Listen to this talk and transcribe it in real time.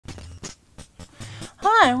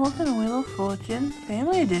Hi, welcome to Wheel of Fortune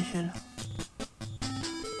Family Edition.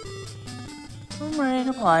 I'm ready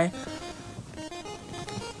to play.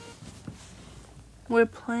 We're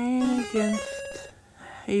playing against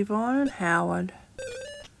Yvonne and Howard.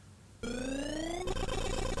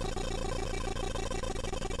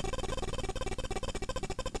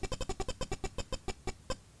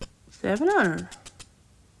 $700.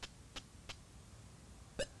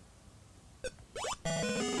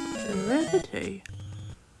 Serenity.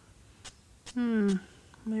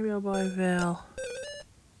 Maybe I'll buy Val.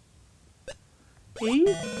 E?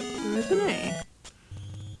 There is an E.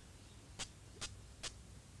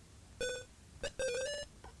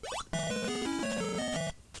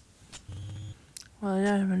 Well, I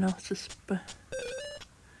don't have enough to spend.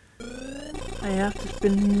 I have to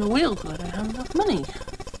spin the wheel because I don't have enough money.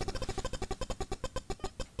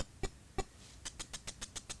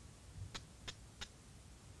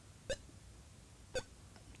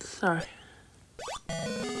 Sorry.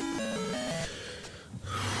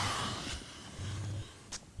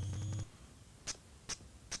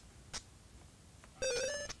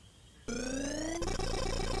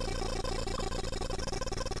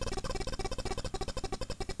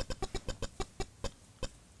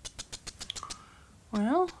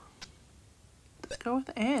 Well, let's go with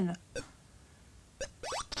N.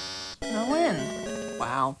 No N.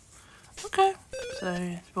 Wow. Okay, so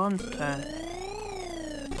it's Bond's turn.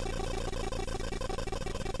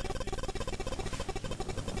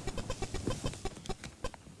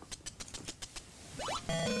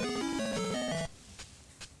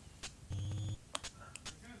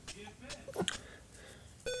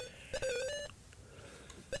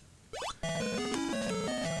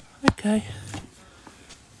 Okay.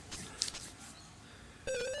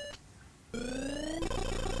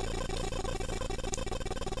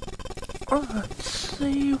 Alright, let's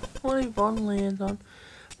see what Yvonne lands on.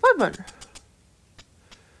 500.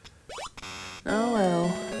 Oh well.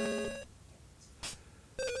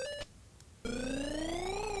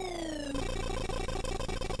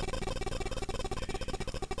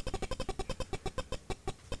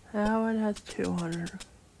 Howard has 200.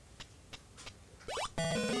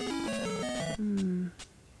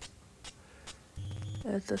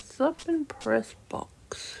 It's a sub and press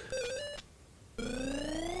box.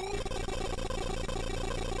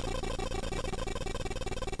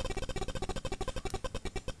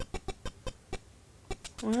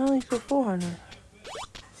 Well, he's got 400.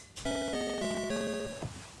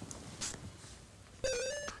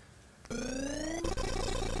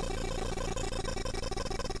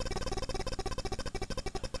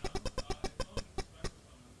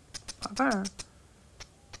 $500.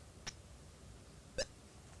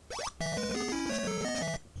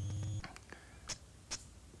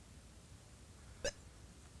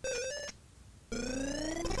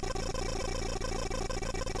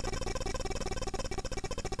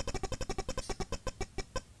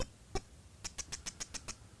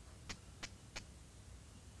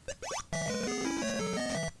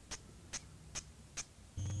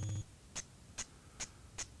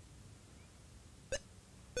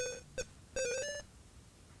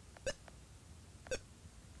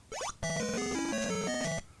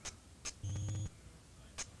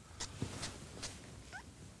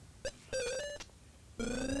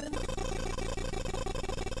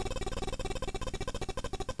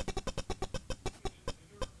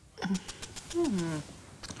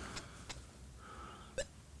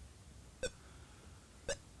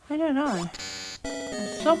 I don't know.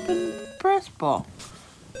 It's up and press box.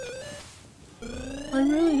 I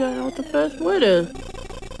really don't know what the first word is.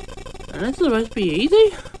 And it's supposed to be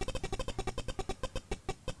easy?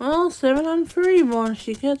 Well, 700 for Yvonne if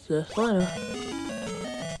she gets this later.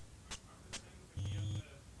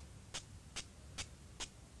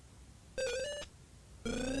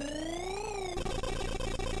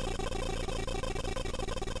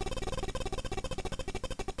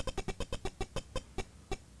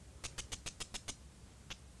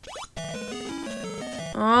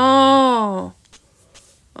 Oh.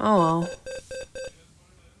 Oh well.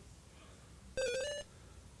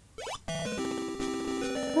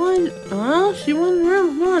 Well, she won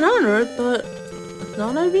round 100, but it's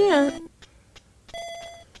not over yet.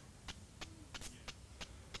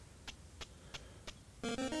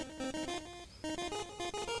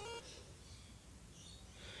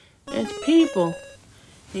 It's people.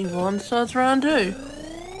 Yvonne starts round 2.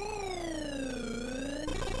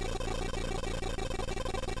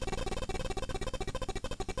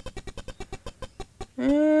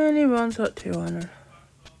 And Yvonne's got 200.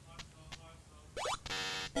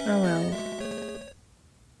 Oh well.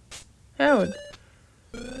 Howard.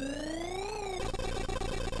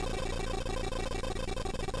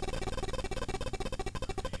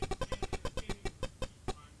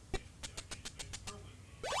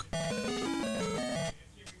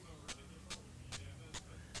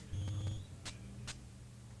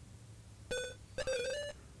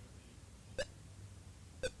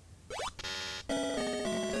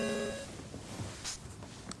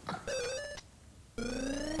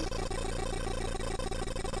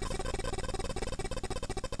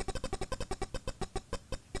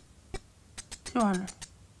 200.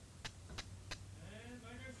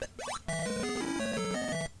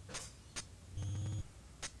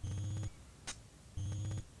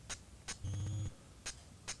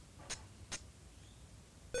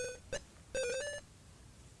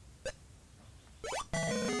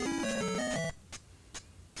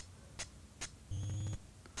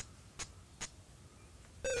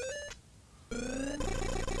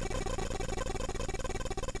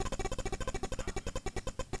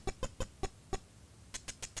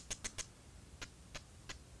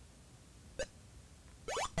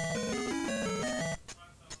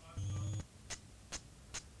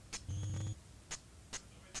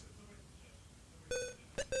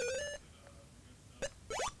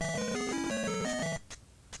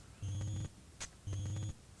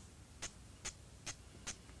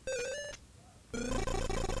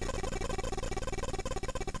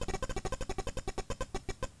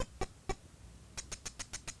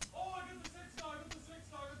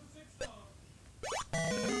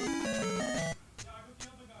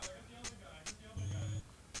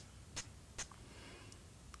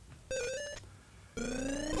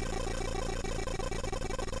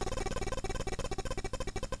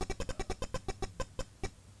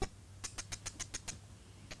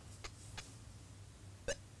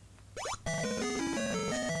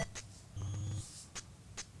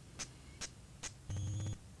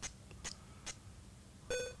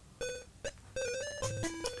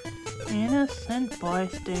 Innocent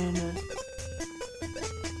bystander.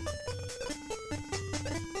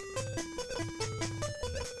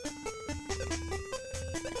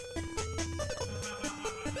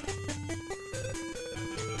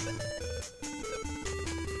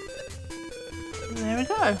 There we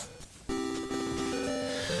go.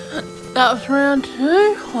 That was round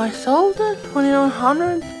 2. I sold it.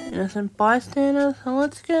 2900. Innocent bystander. So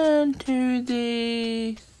let's get into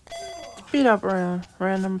the speed up round.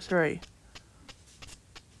 Round number 3.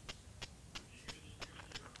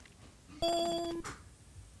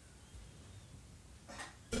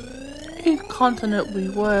 Each continent will be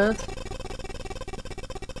worth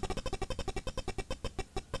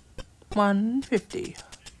 150.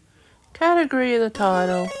 Category of the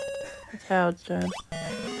title. It's Howard's turn.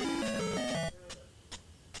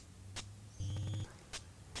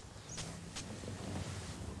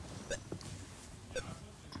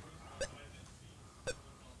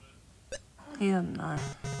 He doesn't know.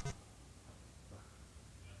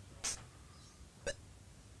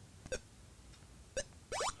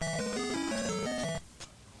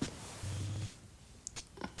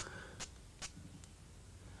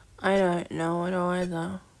 I don't know it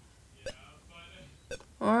either.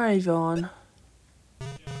 Alright, Vaughn.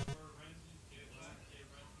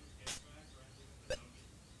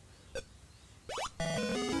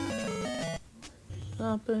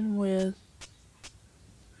 Something with...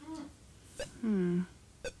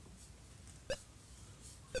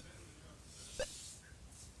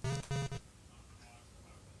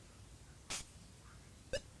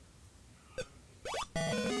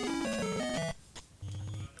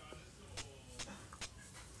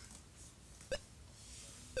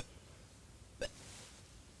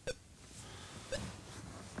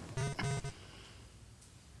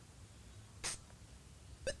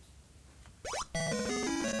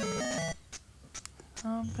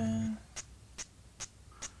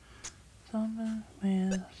 Something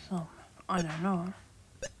with some. I don't know.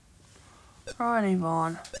 Alrighty,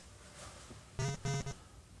 Vaughn.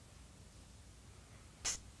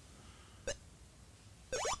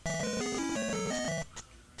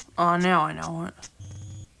 Oh, now I know it.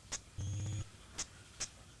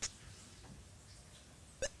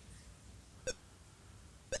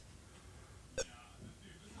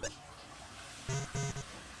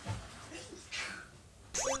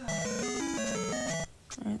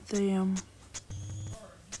 It's the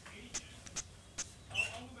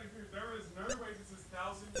There is no way this is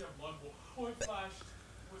 1,000-year blood war. Oh, it flashed.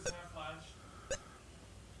 Was that flash?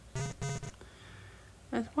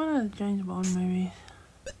 it's one of the James Bond movies.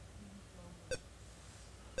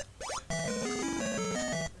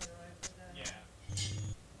 Yeah.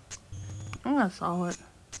 I'm gonna solve it.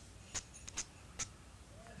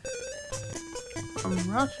 From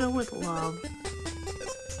Russia with love.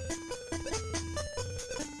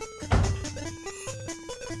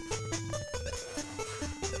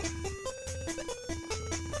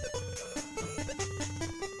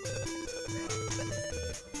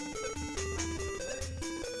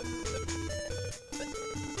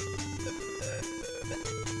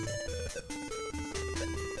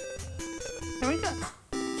 Here we go.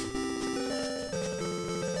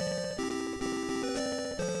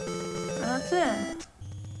 That's it.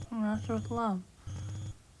 Master with love.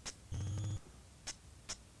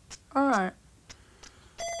 Alright.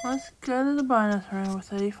 Let's go to the bonus round with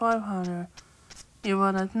 3,500. You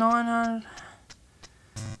want at 900.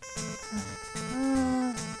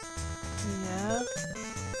 Yeah.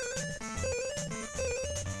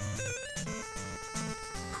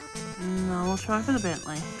 No, we'll try for the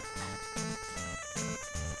Bentley.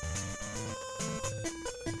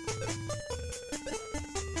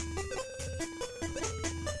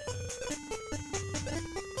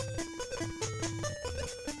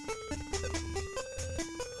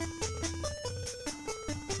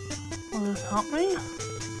 Will this help me?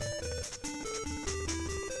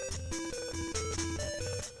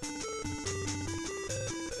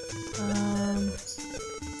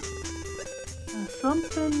 There's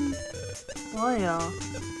something player.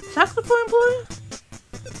 Saxophone player?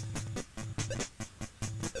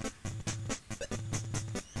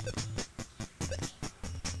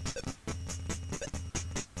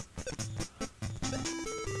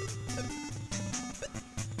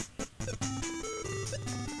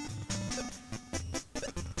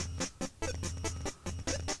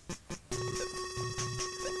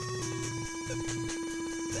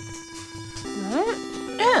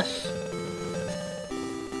 Yes.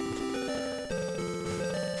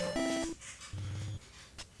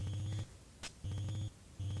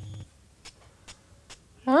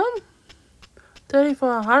 Well,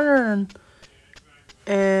 3,500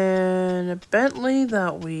 and a Bentley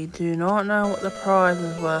that we do not know what the prize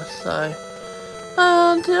is worth. So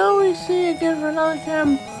until we see you again for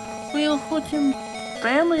another Wheel of Fortune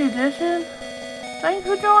Family Edition. Thanks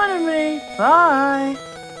for joining me. Bye.